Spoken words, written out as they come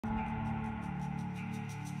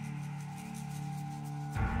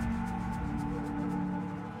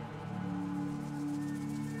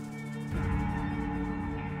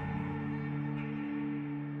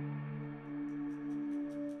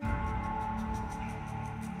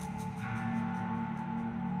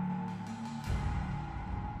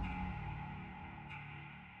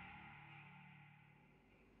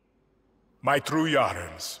My true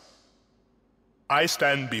Yarans, I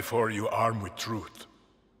stand before you armed with truth.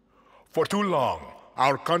 For too long,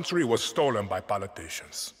 our country was stolen by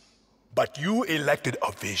politicians. But you elected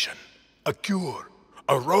a vision, a cure,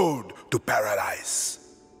 a road to paradise.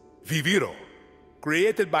 Viviro,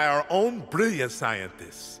 created by our own brilliant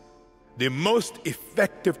scientists. The most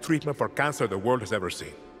effective treatment for cancer the world has ever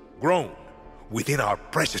seen. Grown within our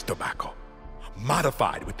precious tobacco.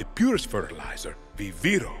 Modified with the purest fertilizer,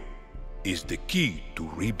 Viviro is the key to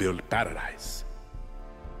rebuild paradise.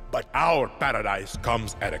 But our paradise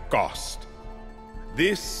comes at a cost.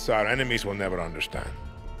 This our enemies will never understand.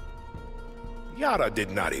 Yara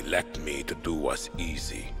did not elect me to do what's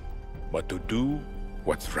easy, but to do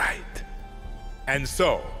what's right. And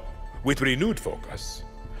so, with renewed focus,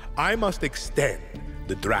 I must extend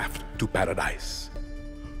the draft to paradise.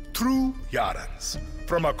 True Yarans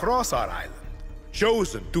from across our island,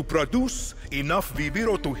 chosen to produce enough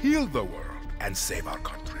Viviro to heal the world and save our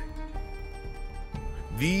country.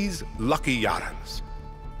 These lucky Yarans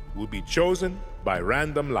will be chosen by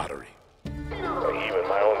random lottery. Even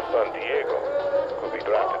my own son Diego could be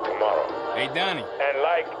drafted tomorrow. Hey, Dani. And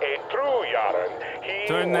like a true Yaran, he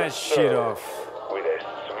turn that shit off. With a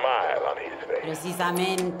smile on his face.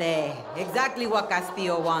 Precisamente. Exactly what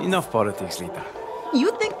Castillo wants. Enough politics, Lita.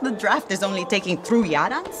 You think the draft is only taking true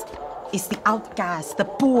Yarans? It's the outcasts, the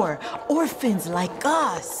poor, orphans like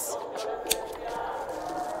us.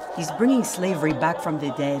 He's bringing slavery back from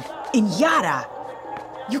the dead. In Yara!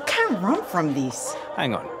 You can't run from this.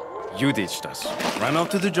 Hang on. You ditched us. Ran off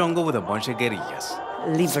to the jungle with a bunch of guerrillas.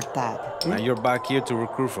 Libertad. Now you're back here to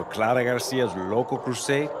recruit for Clara Garcia's local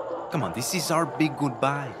crusade? Come on, this is our big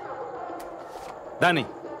goodbye. Dani,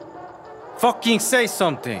 fucking say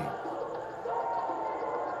something!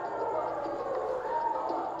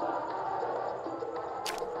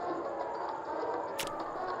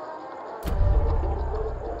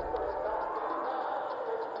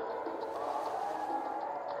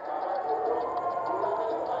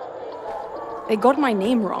 They got my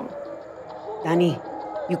name wrong. Dani,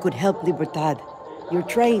 you could help Libertad. You're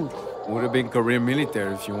trained. Would have been career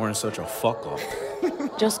military if you weren't such a fuck-up.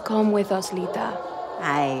 Just come with us, Lita.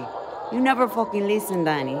 Aye, you never fucking listen,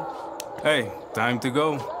 Dani. Hey, time to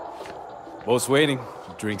go. Boss waiting.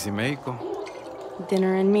 Drinks in Mexico.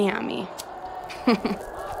 Dinner in Miami.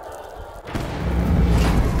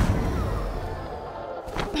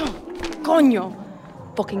 Coño!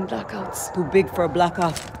 Fucking blackouts. Too big for a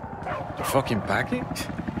blackout. The fucking package?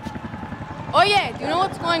 Oh yeah, do you know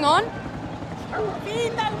what's going on?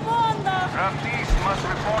 Fin del mundo! Draftees must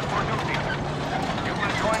report for duty. You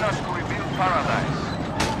will join us to rebuild paradise.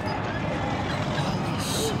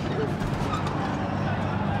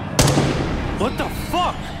 What the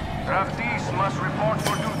fuck? Draftees must report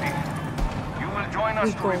for duty. You will join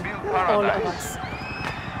us to rebuild All of paradise. us.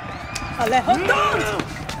 Alejo, don't!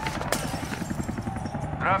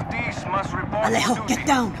 Draftees must report for Alejo, duty. get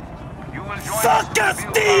down! You will join Fuck us to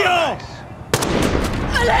rebuild Castillo! paradise.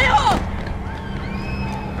 Alejo!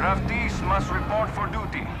 Draftees must report for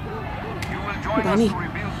duty. You will join Dani, us to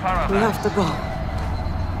rebuild paradise. We have to go.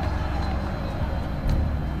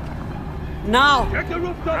 Now!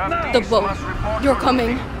 Draftees The boat. must report You're for coming.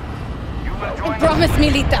 duty. You will join us Promise to me,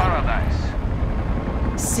 rebuild Lita.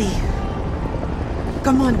 paradise. See.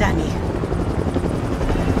 Come on, Dani.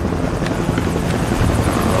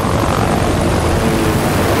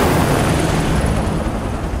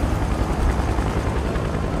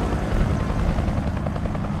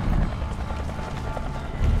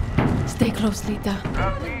 Stay close, Lita.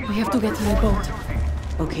 We have to get to the boat.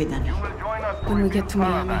 Okay, Dani. When we get to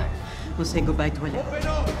Miami. We'll say goodbye to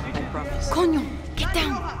Alejo. I promise. Coño! Get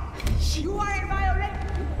down!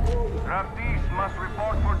 Draftees must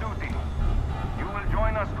report for duty. You will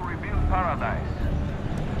join us to rebuild paradise.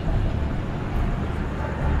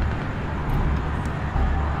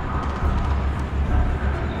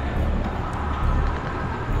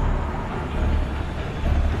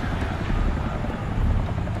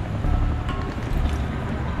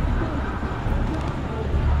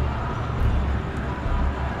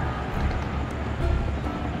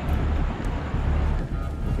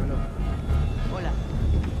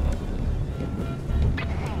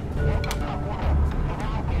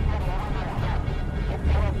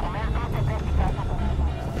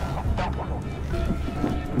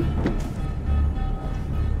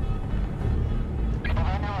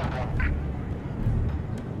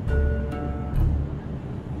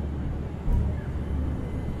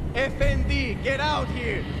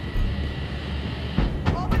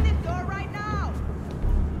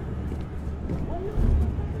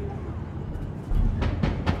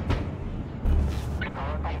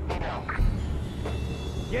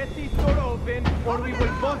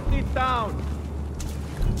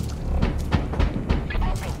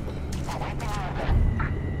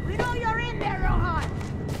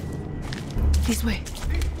 This way.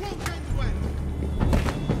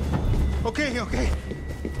 Okay, okay.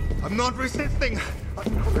 I'm not resisting.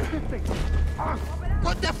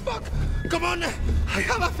 What the fuck? Come on! I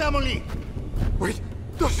have a family! Wait!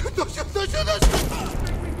 Don't shoot! Don't shoot! Don't shoot! Don't shoot!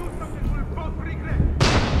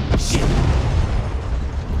 Shit!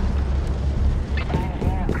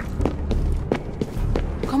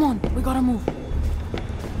 Come on, we gotta move.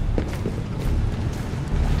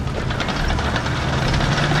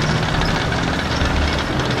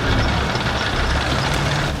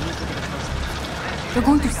 They're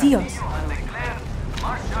going to see us.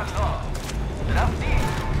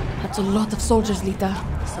 That's a lot of soldiers, Lita.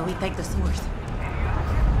 So we take the sword.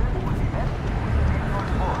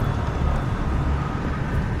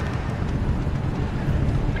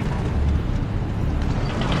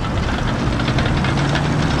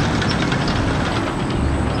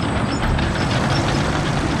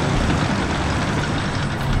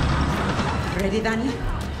 Ready, Dani?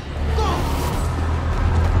 Go!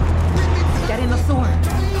 Get in the sword.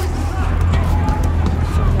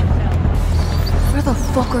 Where the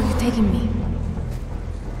fuck are you taking me?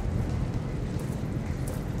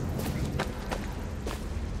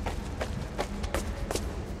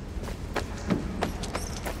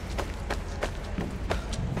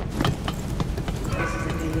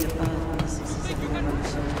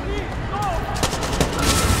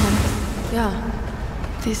 Yeah,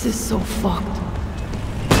 this is so fucked.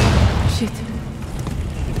 Shit.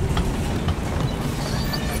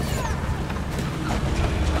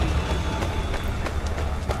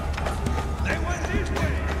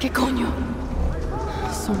 ¿Qué coño?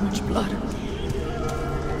 So much blood.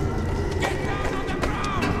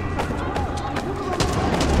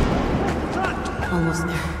 Almost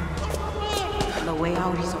there. The way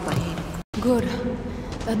out is up ahead. Good.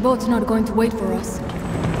 That boat's not going to wait for us.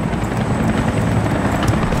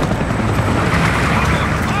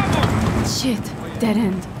 Shit. Dead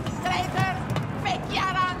end. Traitor! Fake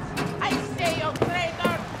Yarans! I say you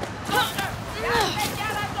traitor! Fake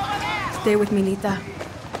Yarans over there! Stay with me, Lita.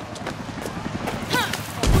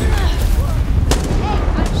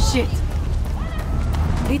 Shit.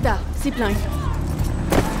 Lita, zipline.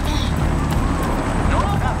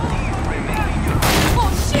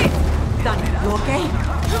 Oh, shit! Dani, you okay?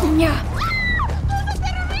 Yeah.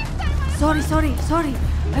 Sorry.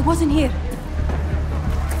 I wasn't here.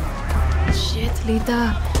 Shit,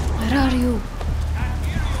 Lita. Where are you?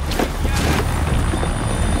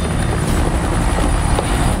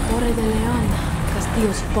 Torre de Leon.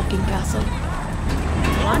 Castillo's fucking castle.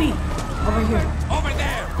 Dani, over here. Over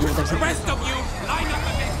there! The rest of you, line up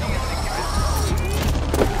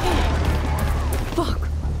Fuck.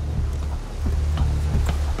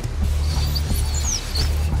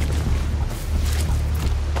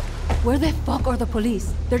 Where the fuck are the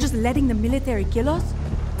police? They're just letting the military kill us?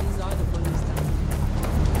 These are the police.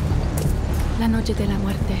 La noche de la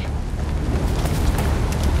muerte.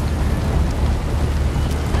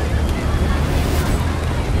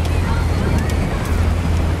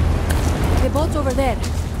 The boat's over there.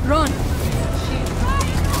 Run!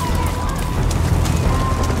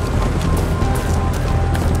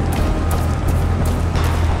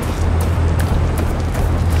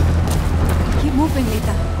 Keep moving,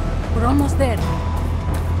 Lita. We're almost there.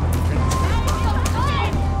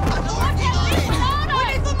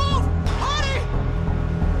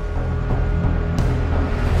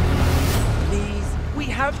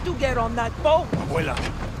 Have to get on that boat. Abuela,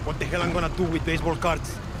 what the hell I'm gonna do with baseball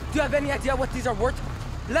cards? Do you have any idea what these are worth?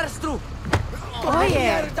 Let us through. Oh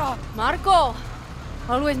yeah. Marco.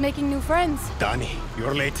 Always making new friends. Dani,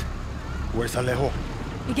 you're late. Where's Alejo?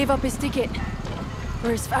 He gave up his ticket.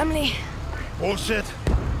 For his family. Bullshit.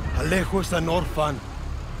 Alejo is an orphan.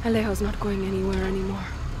 Alejo's not going anywhere anymore.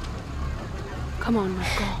 Come on,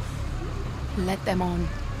 Marco. Let them on.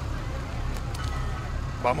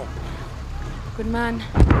 Vamos. Good man.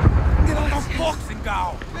 Get on the boxing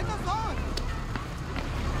go!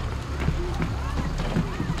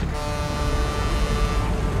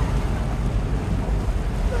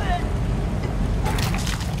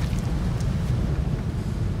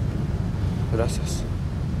 Gracias.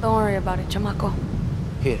 Don't worry about it, chamaco.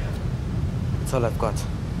 Here. That's all I've got.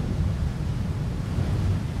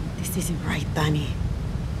 This isn't right, Dani.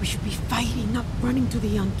 We should be fighting, not running to the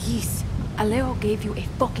Yankees. Alejo gave you a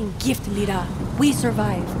fucking gift, Lira. We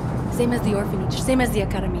survive. Same as the orphanage, same as the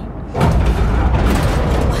academy.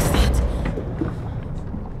 What's that?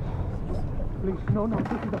 Please, no, this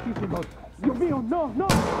is a fishing boat. Dios mío, no!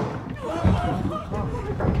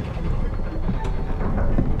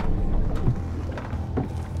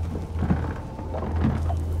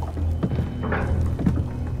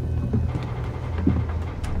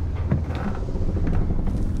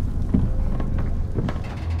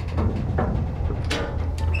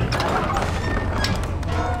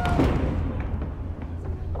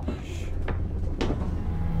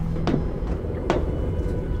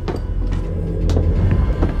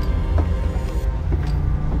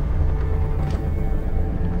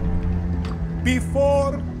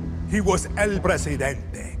 He was el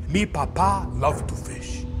presidente. Mi papa loved to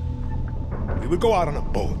fish. We would go out on a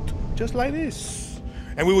boat, just like this.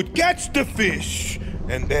 And we would catch the fish,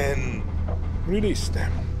 and then release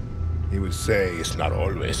them. He would say, it's not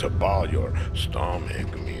always about your stomach,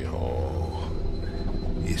 mijo.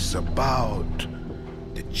 It's about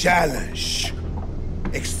the challenge.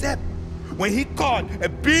 Except when he caught a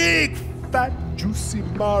big, fat, juicy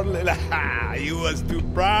marlin, he was too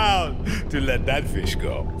proud to let that fish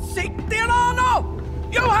go. Sic Tyranno!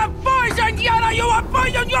 You have poisoned Yara! You have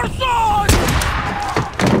poisoned your soul!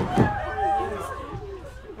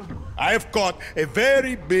 I have caught a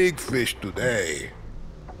very big fish today.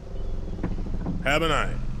 Haven't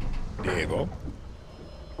I, Diego?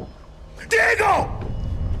 Diego!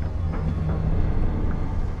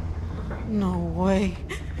 No way.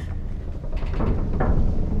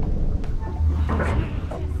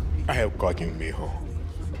 I have caught you, mijo.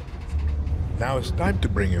 Now it's time to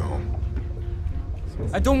bring you home.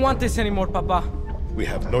 I don't want this anymore, Papa. We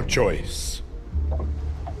have no choice.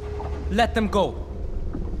 Let them go.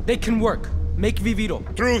 They can work. Make Viviro.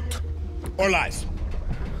 Truth or lies?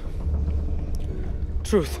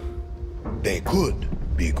 Truth. They could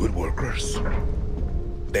be good workers.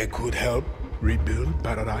 They could help rebuild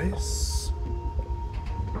paradise.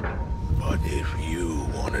 But if you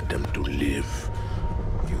wanted them to live,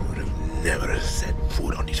 you would have never set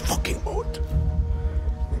foot on this fucking boat.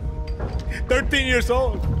 13 years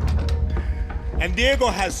old. And Diego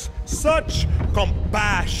has such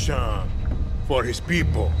compassion for his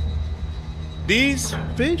people. These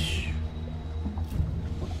fish,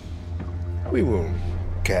 we will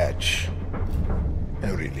catch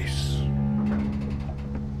and release.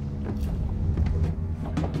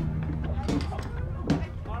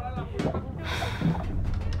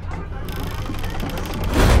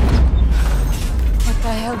 What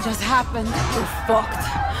the hell just happened? We're fucked.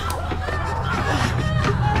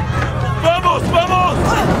 Vamos, vamos!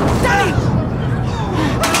 Dani!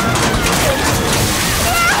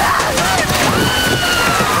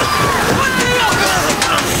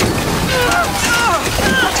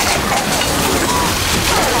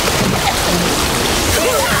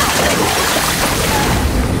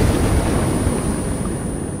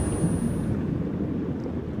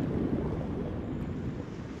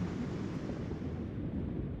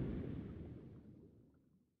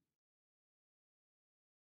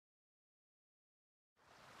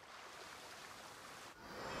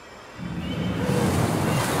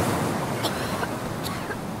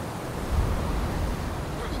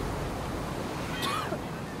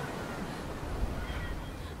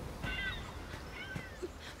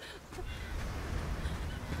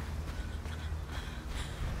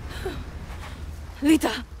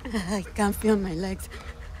 Lita! I can't feel my legs.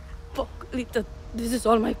 Fuck, Lita. This is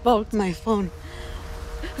all my fault. My phone.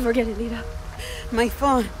 Forget it, Lita. My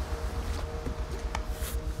phone.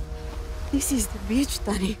 This is the beach,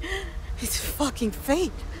 Dani. It's fucking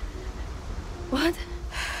fate. What?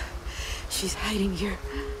 She's hiding here.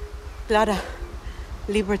 Clara,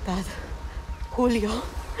 Libertad, Julio.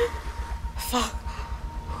 Fuck,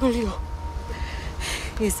 Julio.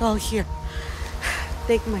 It's all here.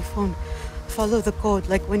 Take my phone. Follow the code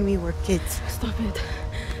like when we were kids. Stop it.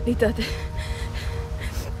 Lita.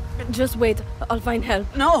 Just wait. I'll find help.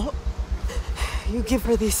 No! You give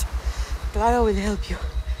her this. Clara will help you.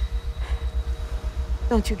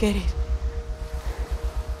 Don't you get it?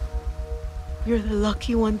 You're the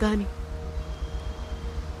lucky one, Dani.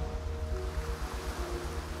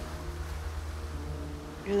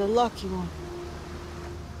 You're the lucky one.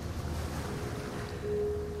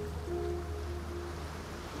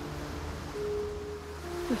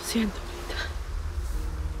 Lo siento, Lita.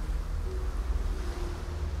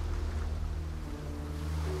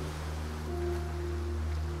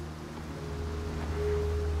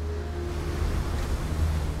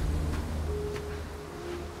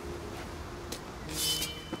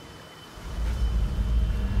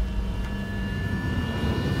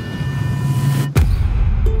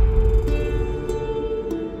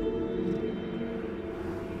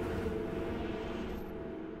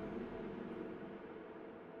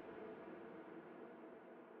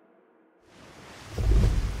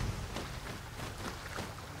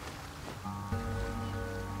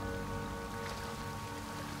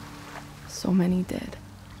 So many dead.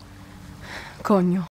 Coño.